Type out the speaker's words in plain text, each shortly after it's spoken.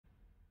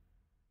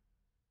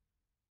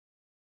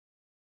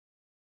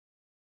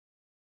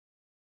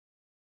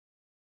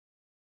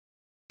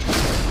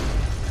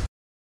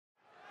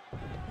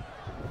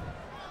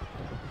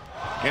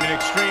In an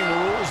Extreme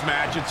Rules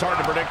match, it's hard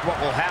to predict what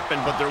will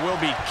happen, but there will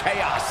be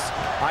chaos.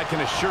 I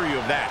can assure you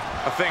of that.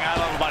 A thing I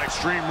love about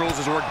Extreme Rules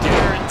is we're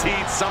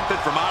guaranteed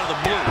something from out of the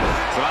blue.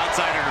 Some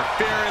outside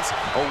interference,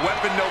 a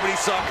weapon nobody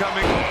saw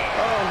coming.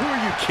 Oh, who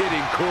are you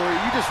kidding, Corey?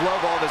 You just love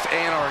all this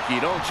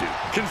anarchy, don't you?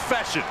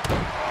 Confession.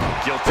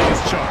 Guilty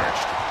as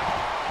charged.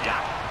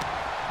 Yeah.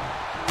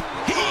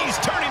 He's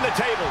turning the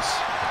tables.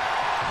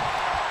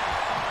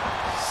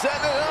 Set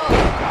it up.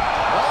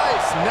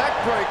 Nice neck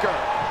breaker.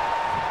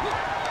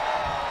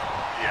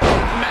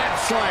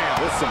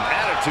 Slam with some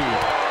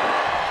attitude.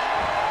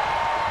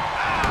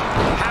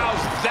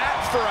 How's that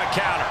for a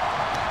counter?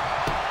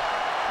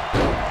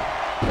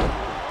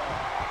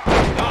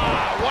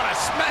 Ah, what a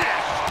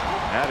smash!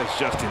 That is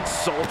just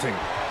insulting.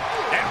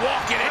 And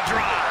walking it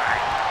dry.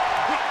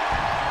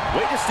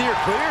 Way to steer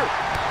clear.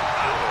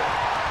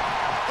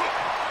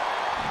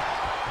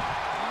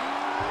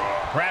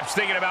 Perhaps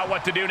thinking about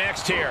what to do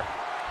next here.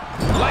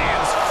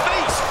 Lands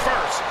face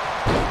first.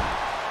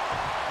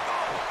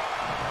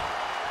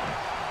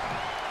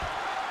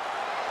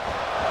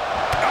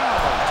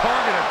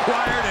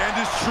 Acquired and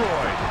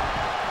destroyed.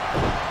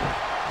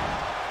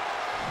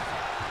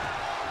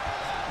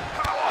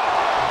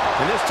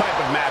 In this type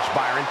of match,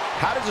 Byron,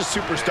 how does a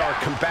superstar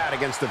combat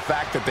against the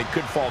fact that they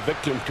could fall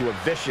victim to a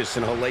vicious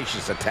and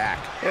hellacious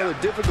attack? Well, the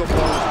difficult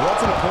part is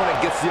once an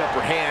opponent gets the upper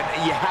hand,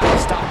 you have to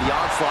stop the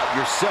onslaught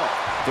yourself.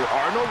 There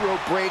are no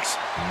rope breaks,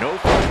 no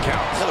fun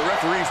counts. Well, the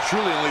referee is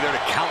truly only there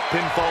to count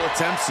pinfall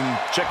attempts and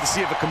check to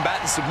see if a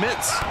combatant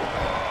submits.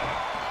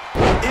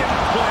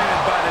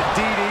 Implanted by the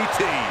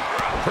DDT.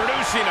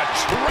 Producing a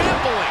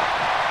trampling.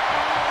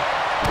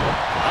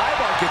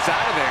 Ivar gets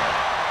out of there.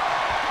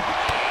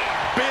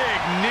 Big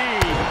knee.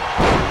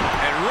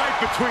 And right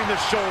between the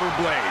shoulder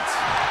blades.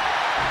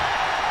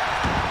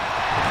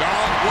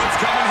 Oh, what's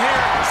coming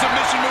here?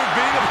 Submission move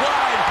being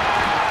applied.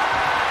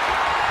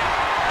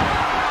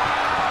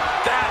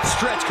 That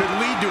stretch could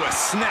lead to a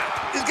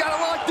snap. He's got it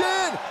locked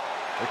in.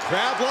 The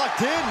crowd locked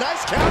in.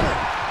 Nice counter.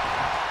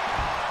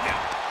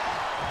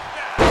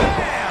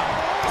 Bam!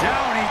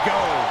 Down he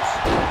goes.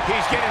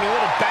 He's getting a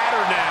little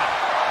battered now.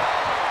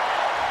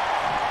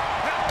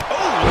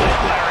 Oh,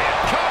 leg lariat.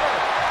 Cover.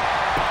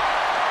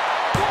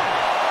 1,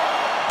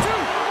 2.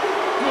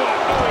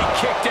 Oh, he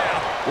kicked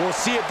out. We'll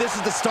see if this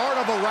is the start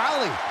of a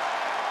rally.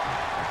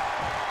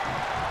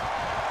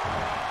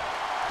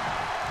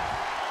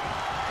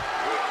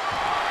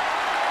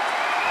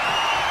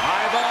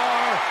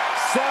 Ivar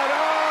set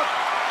up.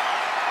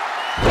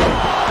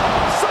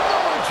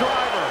 Samoan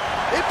driver.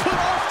 It put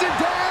Austin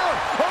down.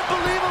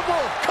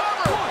 Unbelievable.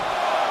 Cover. 1,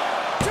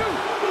 2.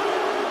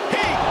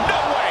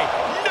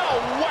 No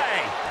way.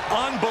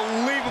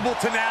 Unbelievable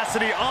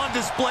tenacity on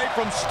display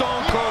from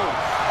Stone Cold.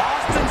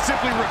 Austin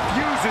simply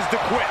refuses to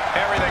quit.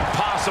 Everything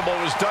possible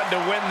was done to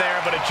win there,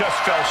 but it just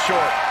fell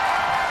short.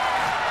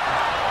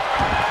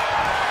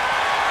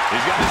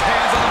 He's got his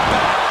hands on the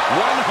back.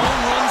 One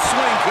home run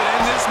swing could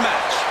end this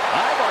match.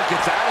 Ivar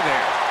gets out of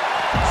there.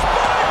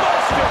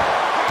 Spinebuster!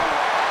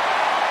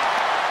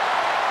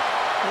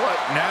 What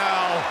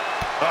now?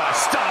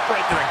 Stop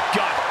right to the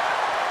gut.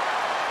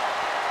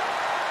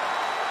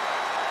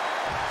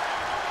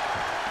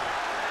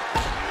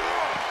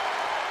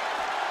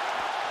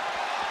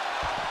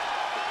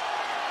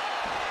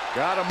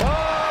 Got him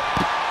up.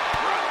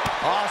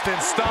 Austin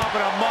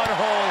stomping a mud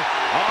hole.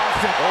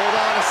 Austin, hold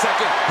on a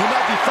second. He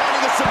might be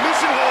finding a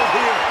submission hold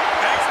here.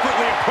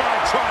 Expertly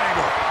applied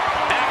triangle.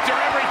 After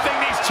everything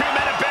these two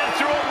men have been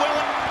through,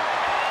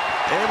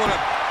 Able to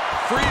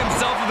free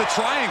himself of the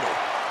triangle.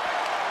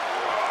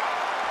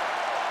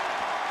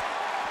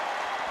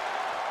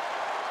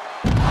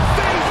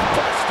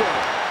 Facebuster.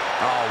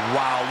 Oh,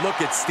 wow.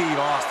 Look at Steve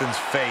Austin's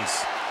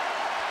face.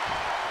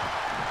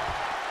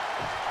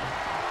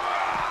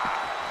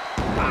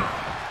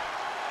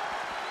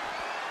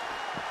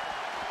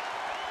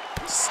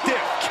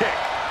 Stiff kick.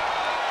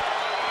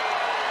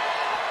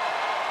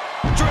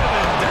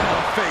 Driven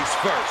down face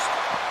first.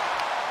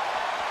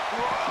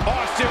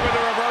 Austin with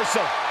a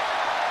reversal.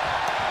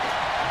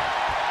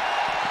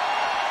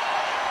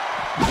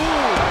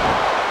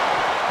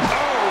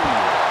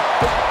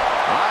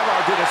 Ivar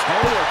did his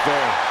homework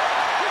there.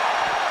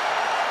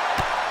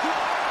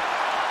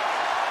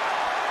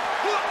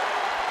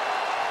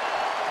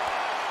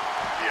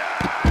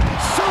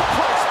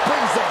 Suplex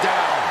brings him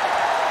down.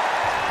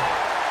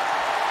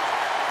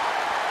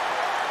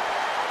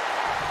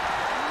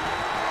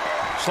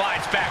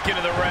 Slides back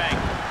into the ring.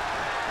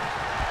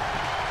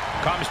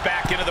 Comes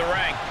back into the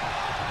ring.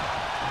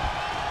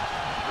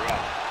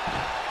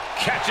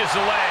 Catches the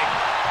leg.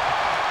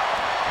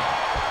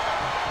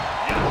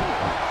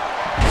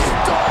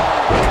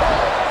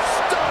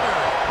 Stunner.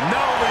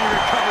 Nobody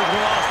recovers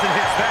when Austin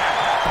hits that.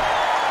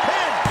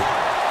 Pin.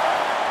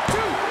 1,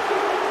 2.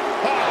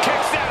 Oh,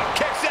 kicks out,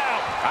 kicks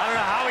out. I don't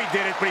know how he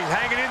did it, but he's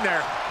hanging in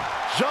there.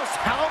 Just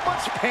how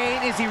much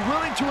pain is he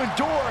willing to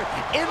endure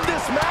in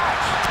this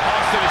match?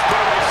 Austin has put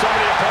away so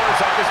many opponents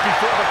like this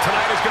before, but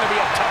tonight is going to be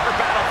a tougher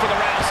battle for the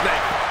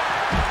rattlesnake.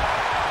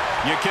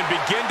 You can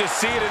begin to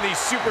see it in these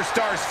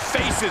superstars'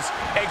 faces.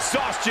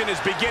 Exhaustion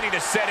is beginning to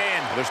set in.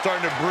 They're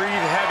starting to breathe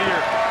heavier.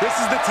 This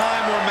is the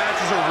time where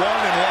matches are won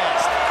and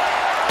lost.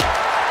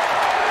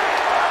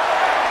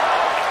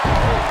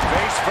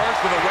 Face first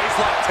with a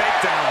waistlock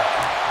takedown.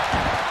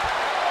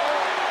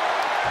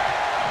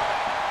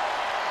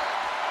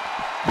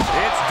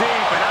 It's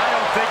deep, and I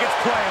don't think it's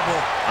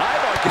playable.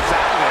 Ivar gets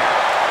out of there.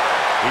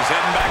 He's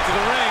heading back to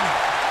the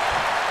ring.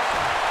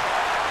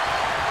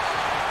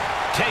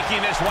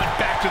 Taking this one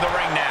back to the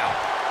ring now.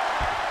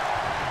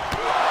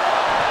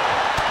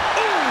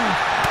 Ooh.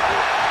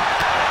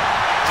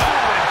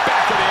 Oh, and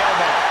back to the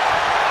elbow.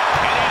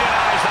 And he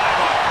denies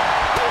Ivar.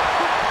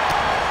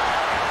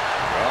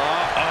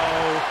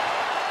 Uh-oh.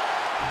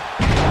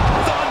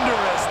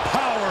 Thunderous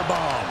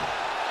powerbomb.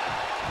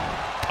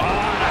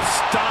 Oh, a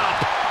stop.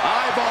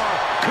 Ivar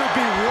could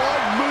be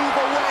one move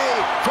away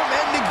from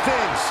ending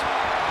things.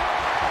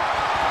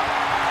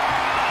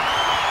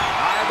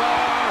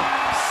 Ivar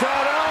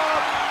set up.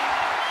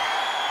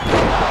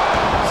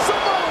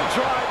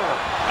 Driver.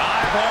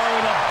 Ivar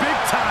with a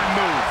big-time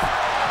move.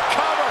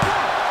 Cover.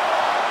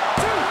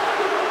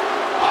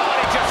 Oh,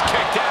 he just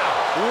kicked out.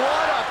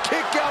 What a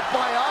kick out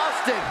by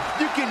Austin.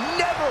 You can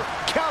never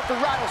count the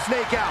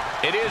rattlesnake out.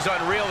 It is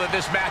unreal that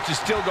this match is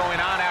still going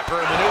on after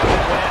a maneuver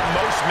that will end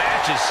most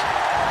matches.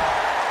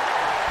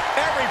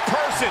 Every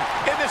person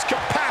in this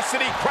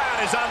capacity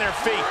crowd is on their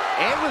feet.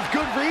 And with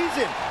good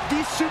reason.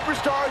 These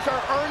superstars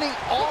are earning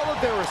all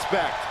of their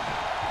respect.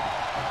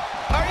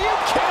 Are you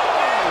kidding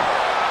me?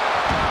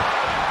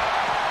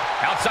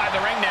 Outside the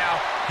ring now,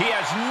 he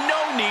has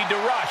no need to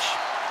rush.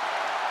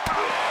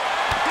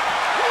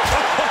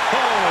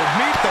 Oh,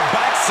 meet the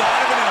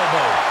backside of an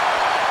elbow.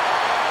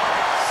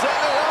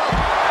 Set it up.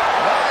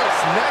 Nice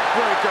neck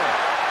breaker.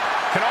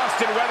 Can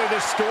Austin weather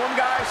this storm,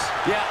 guys?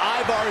 Yeah,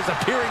 Ivar is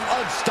appearing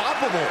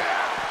unstoppable.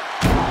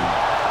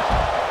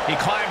 He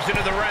climbs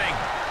into the ring.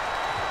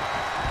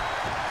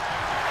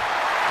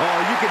 Oh,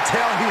 you can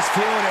tell he's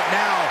feeling it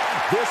now.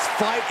 This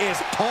fight is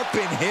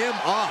pumping him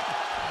up.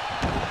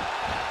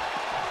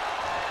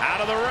 Out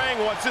of the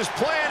ring, what's his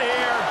plan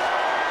here?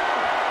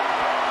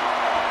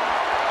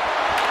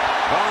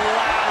 A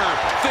ladder.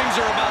 Things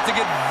are about to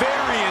get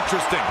very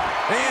interesting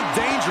and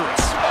dangerous.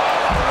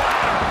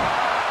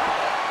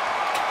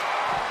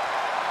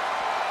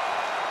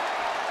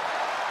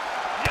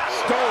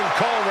 Stone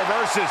Cold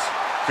reverses.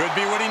 Could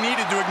be what he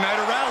needed to ignite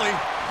a rally.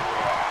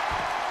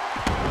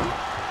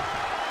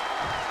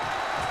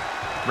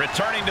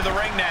 Returning to the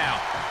ring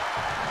now.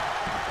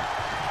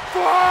 He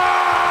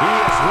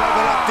is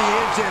revving up the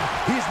engine.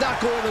 He's not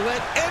going to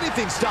let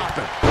anything stop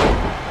him.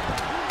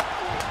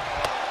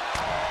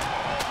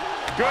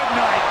 Good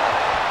night.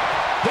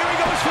 Here he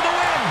goes for the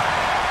win.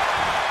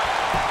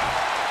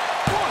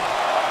 1,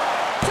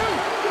 2.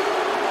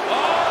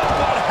 Oh,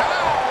 but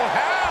how?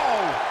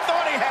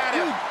 Thought he had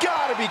him. You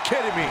gotta be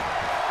kidding me.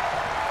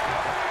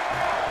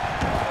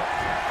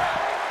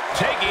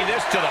 Taking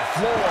this to the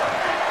floor.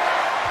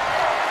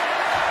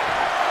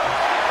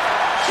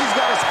 He's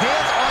got his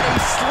hands on a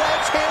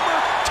sledgehammer.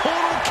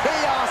 Total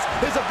chaos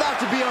is about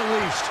to be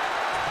unleashed.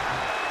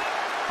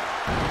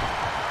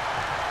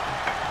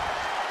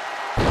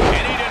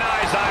 And he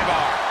denies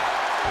Ivar.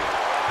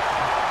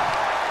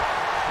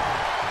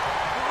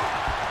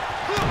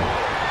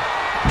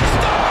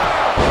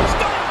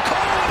 Stone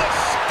Cold with a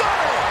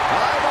stunner.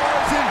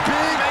 Ivar's in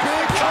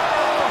big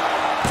trouble.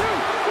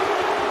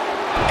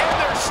 And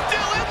they're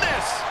still in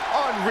this.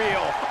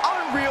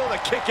 Unreal to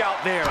kick out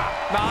there.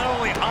 Not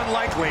only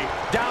unlikely,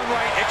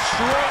 downright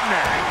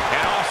extraordinary.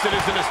 And Austin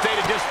is in a state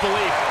of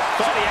disbelief.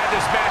 Thought he had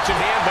this match in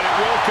hand, but it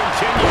will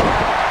continue.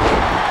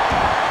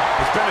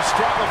 It's been a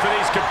struggle for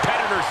these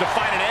competitors to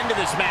find an end to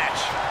this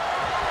match.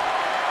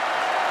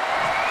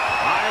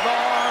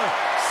 Ivar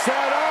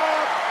set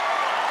up.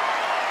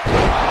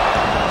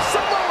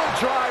 Samoa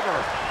driver.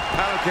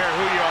 I don't care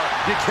who you are,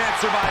 you can't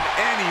survive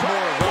any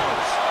more of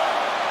those.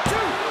 2,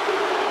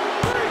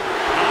 3.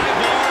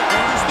 Ivar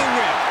earns the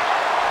win.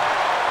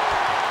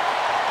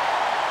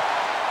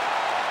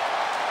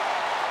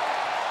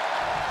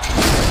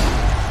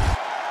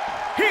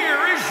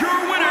 Here is your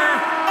winner,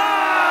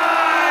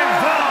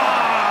 Ivar!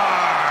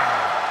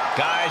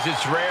 Guys,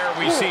 it's rare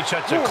we see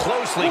such a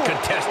closely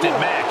contested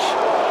match.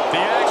 The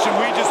action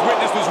we just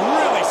witnessed was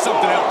really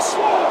something else.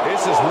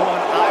 This is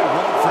one I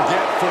won't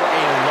forget for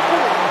a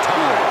long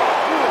time.